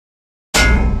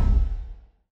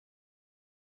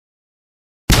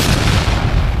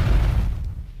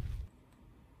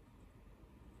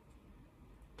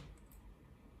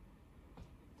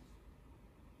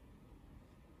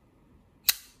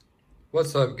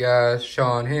What's up guys,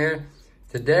 Sean here.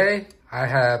 Today I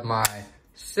have my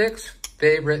 6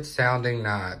 favorite sounding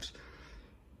knives.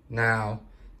 Now,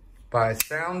 by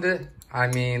sounded, I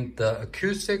mean the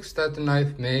acoustics that the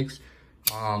knife makes.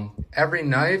 Every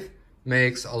knife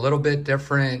makes a little bit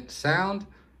different sound,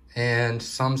 and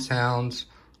some sounds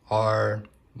are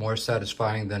more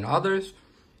satisfying than others.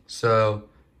 So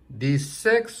these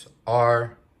 6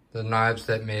 are the knives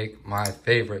that make my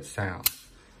favorite sound.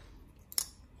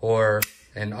 Or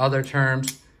in other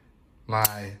terms,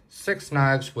 my 6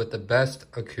 knives with the best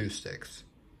acoustics.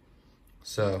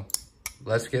 So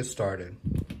let's get started.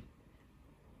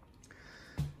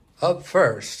 Up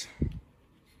first,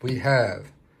 we have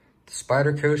the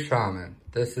Spyderco Shaman.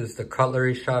 This is the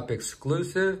Cutlery Shop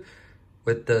exclusive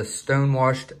with the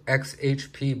stonewashed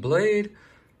XHP blade.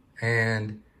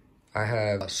 And I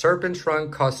have Serpent's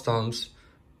Run Customs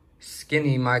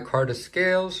skinny micarta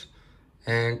scales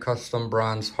and custom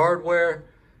bronze hardware.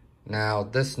 Now,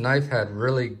 this knife had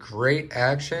really great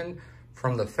action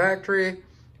from the factory,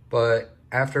 but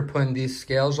after putting these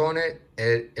scales on it,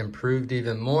 it improved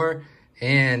even more,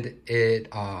 and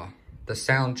the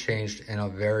sound changed in a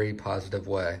very positive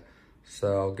way.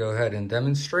 So I'll go ahead and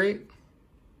demonstrate.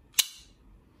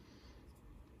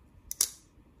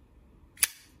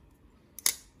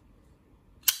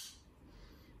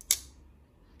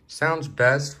 Sounds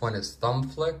best when it's thumb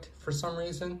flicked for some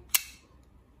reason.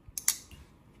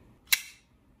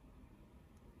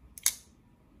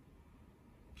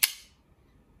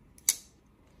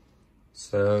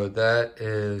 So that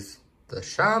is the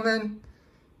Shaman.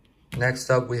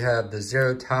 Next up we have the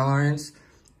Zero Tolerance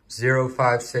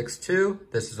 0562.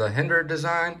 This is a Hinder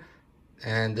design,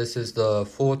 and this is the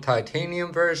full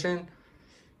titanium version.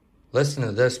 Listen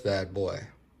to this bad boy.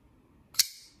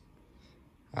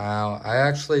 I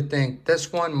actually think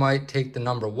this one might take the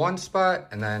 #1 spot,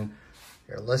 and then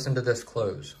here, listen to this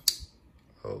close.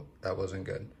 Oh, that wasn't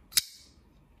good.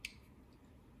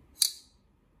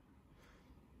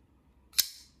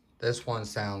 This one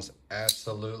sounds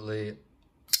absolutely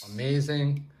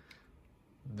amazing.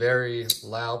 Very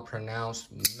loud, pronounced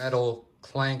metal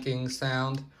clanking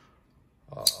sound.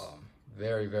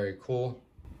 Very, very cool.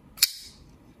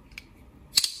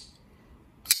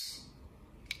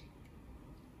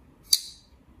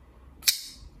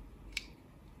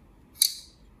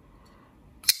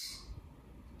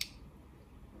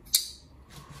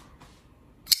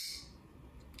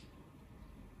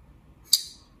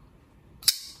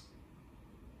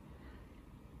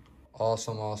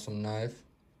 Awesome knife.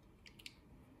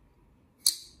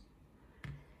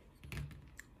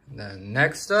 And then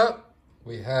next up,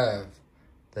 we have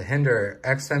the Hinder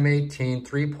XM18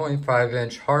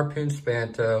 3.5-inch harpoon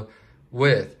spanto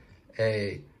with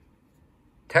a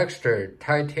textured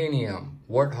titanium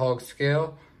warthog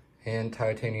scale and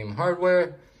titanium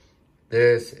hardware.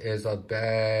 This is a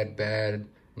bad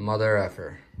mother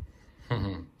effer.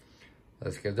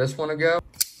 Let's give this one a go.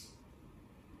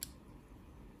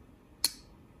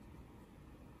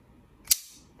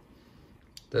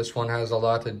 This one has a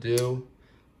lot to do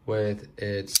with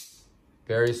its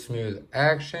very smooth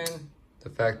action, the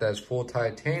fact that it's full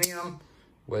titanium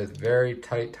with very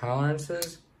tight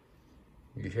tolerances.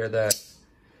 You hear that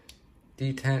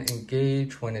detent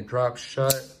engage when it drops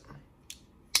shut.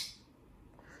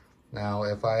 Now,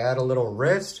 if I add a little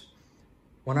wrist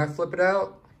when I flip it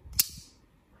out,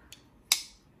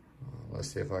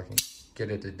 let's see if I can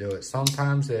get it to do it.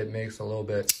 Sometimes it makes a little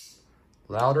bit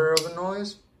louder of a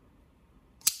noise.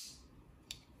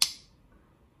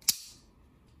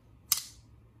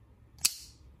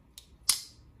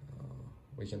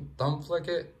 We can thumb flick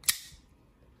it.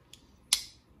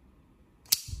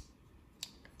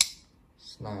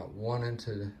 It's not wanting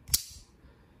to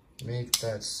make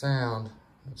that sound.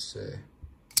 Let's see.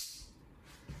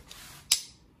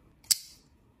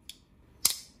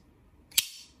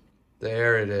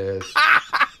 There it is.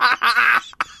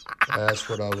 That's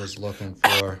what I was looking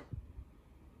for.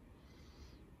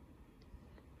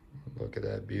 Look at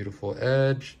that beautiful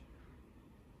edge.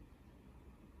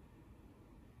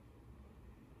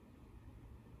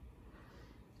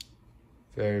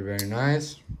 Very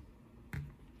nice.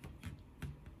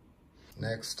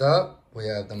 Next up, we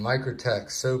have the Microtech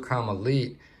SOCOM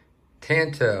Elite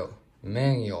Tanto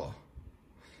Manual.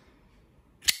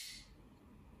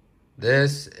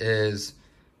 This is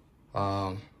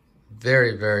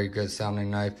very good sounding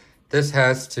knife. This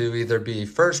has to either be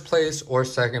first place or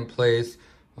second place.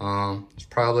 It's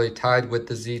probably tied with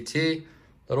the ZT. A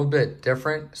little bit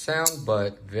different sound,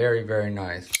 but very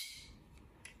nice.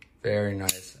 Very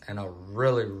nice, and a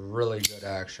really good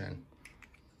action.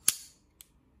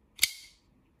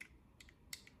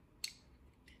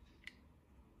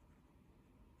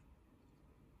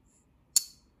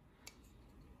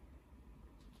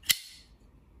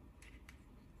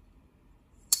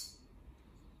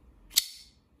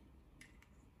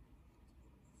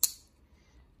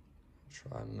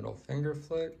 Try middle finger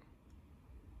flick.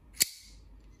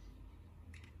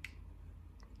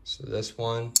 So this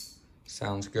one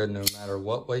sounds good no matter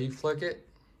what way you flick it.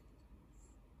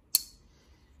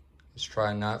 Just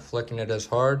try not flicking it as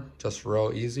hard, just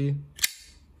real easy.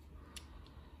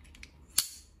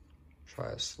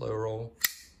 Try a slow roll.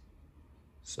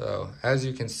 So as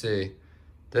you can see,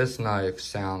 this knife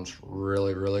sounds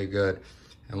really, really good.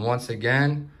 And once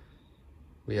again,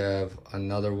 we have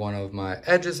another one of my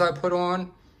edges I put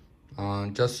on.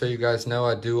 Just so you guys know,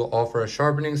 I do offer a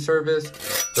sharpening service,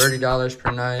 $30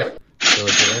 per knife. So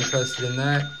if you're interested in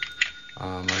that,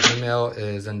 my email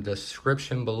is in the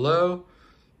description below,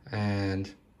 and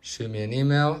shoot me an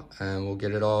email and we'll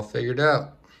get it all figured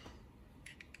out.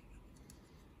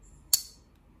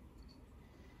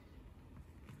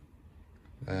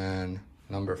 And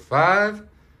number 5,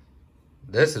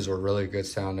 this is a really good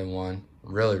sounding one.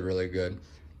 Really, really good.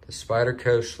 The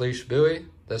Spyderco Schlicht Bowie.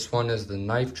 This one is the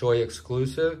Knife Joy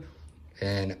exclusive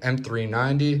in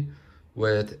M390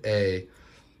 with a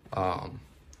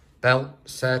belt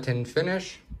satin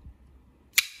finish.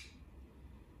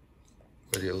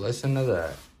 Would you listen to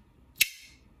that?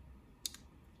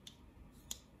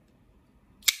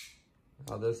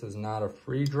 Now this is not a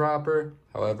free dropper,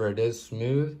 however it is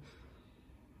smooth.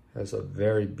 Has a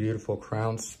very beautiful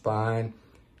crown spine,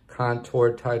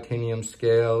 contoured titanium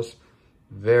scales.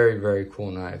 Very, very cool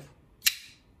knife.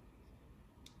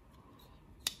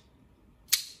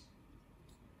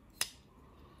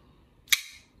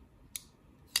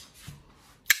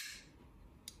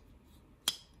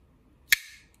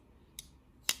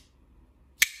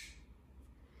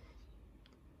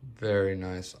 Very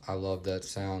nice. I love that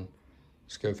sound.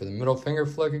 Let's go for the middle finger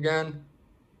flick again.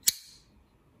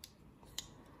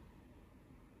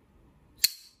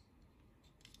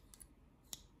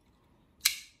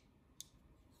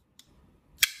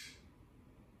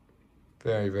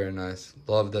 Very, very nice.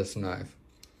 Love this knife.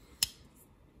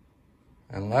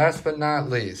 And last but not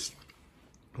least,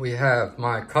 we have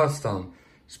my custom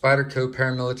Spyderco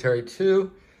Paramilitary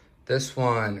 2. This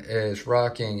one is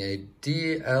rocking a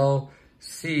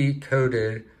DLC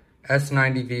coated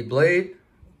S90V blade.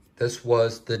 This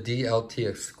was the DLT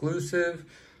exclusive.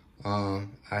 I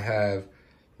have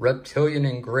reptilian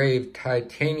engraved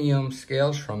titanium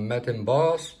scales from Metin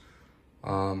Boss.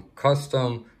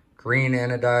 Custom green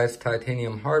anodized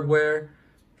titanium hardware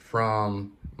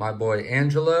from my boy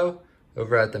Angelo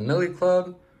over at the Millie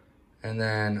Club. And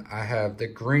then I have the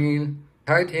green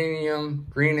titanium,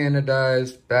 green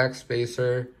anodized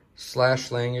backspacer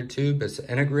 / lanyard tube. It's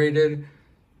integrated.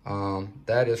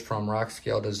 That is from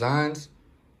Rockscale Designs.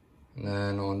 And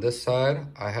then on this side,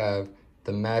 I have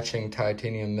the matching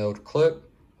titanium milled clip,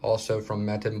 also from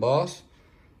Metin Boss.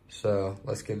 So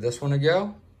let's give this one a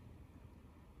go.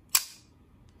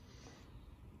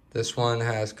 This one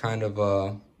has kind of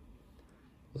a,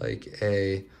 like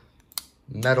a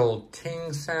metal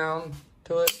ting sound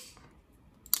to it.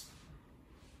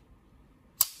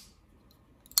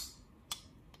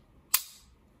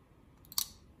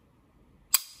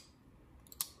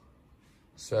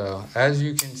 So as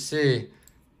you can see,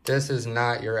 this is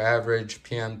not your average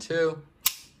PM2.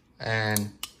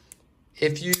 And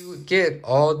if you get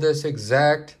all this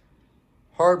exact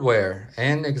hardware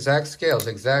and exact scales,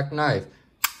 exact knife,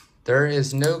 there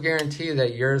is no guarantee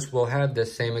that yours will have the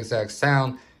same exact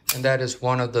sound. And that is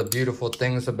one of the beautiful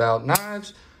things about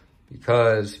knives,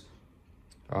 because,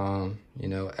 you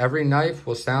know, every knife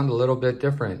will sound a little bit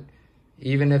different,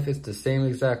 even if it's the same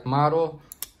exact model.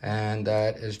 And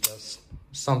that is just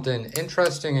something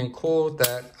interesting and cool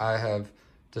that I have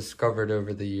discovered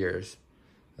over the years,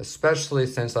 especially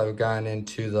since I've gotten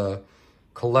into the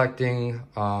collecting,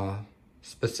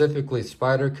 specifically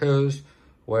Spydercos,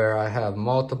 where I have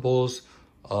multiples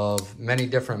of many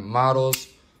different models.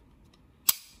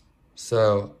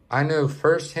 So I know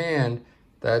firsthand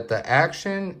that the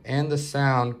action and the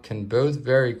sound can both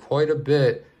vary quite a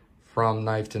bit from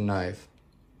knife to knife.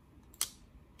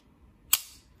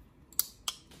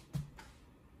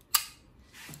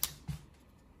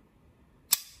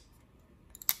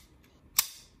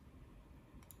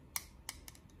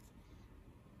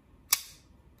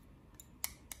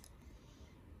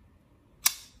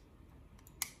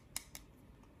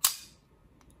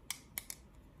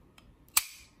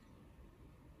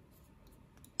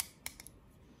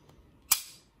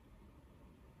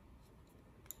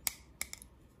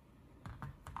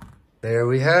 There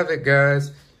we have it,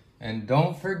 guys. And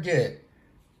don't forget,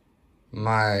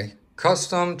 my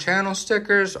custom channel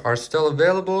stickers are still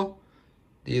available.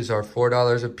 These are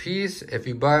 $4 a piece. If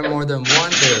you buy more than one,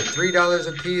 they're $3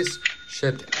 a piece,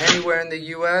 shipped anywhere in the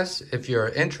US. If you're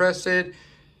interested,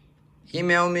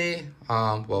 email me.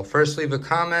 Well, first leave a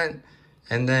comment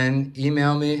and then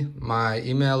email me. My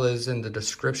email is in the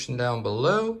description down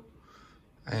below,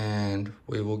 and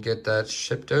we will get that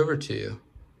shipped over to you.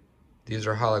 These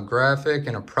are holographic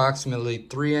and approximately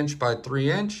 3" by 3".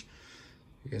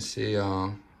 You can see,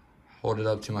 hold it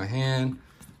up to my hand,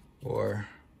 or,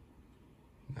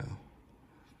 you know,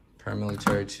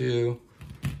 paramilitary 2.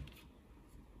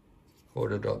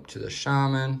 Hold it up to the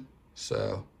shaman.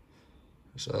 So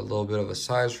it's a little bit of a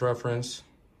size reference.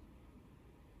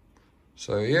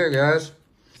 So yeah, guys,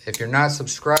 if you're not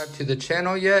subscribed to the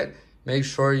channel yet, make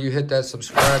sure you hit that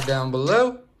subscribe down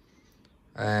below.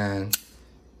 And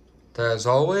as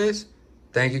always,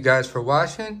 thank you guys for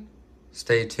watching.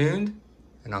 Stay tuned,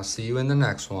 and I'll see you in the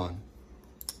next one.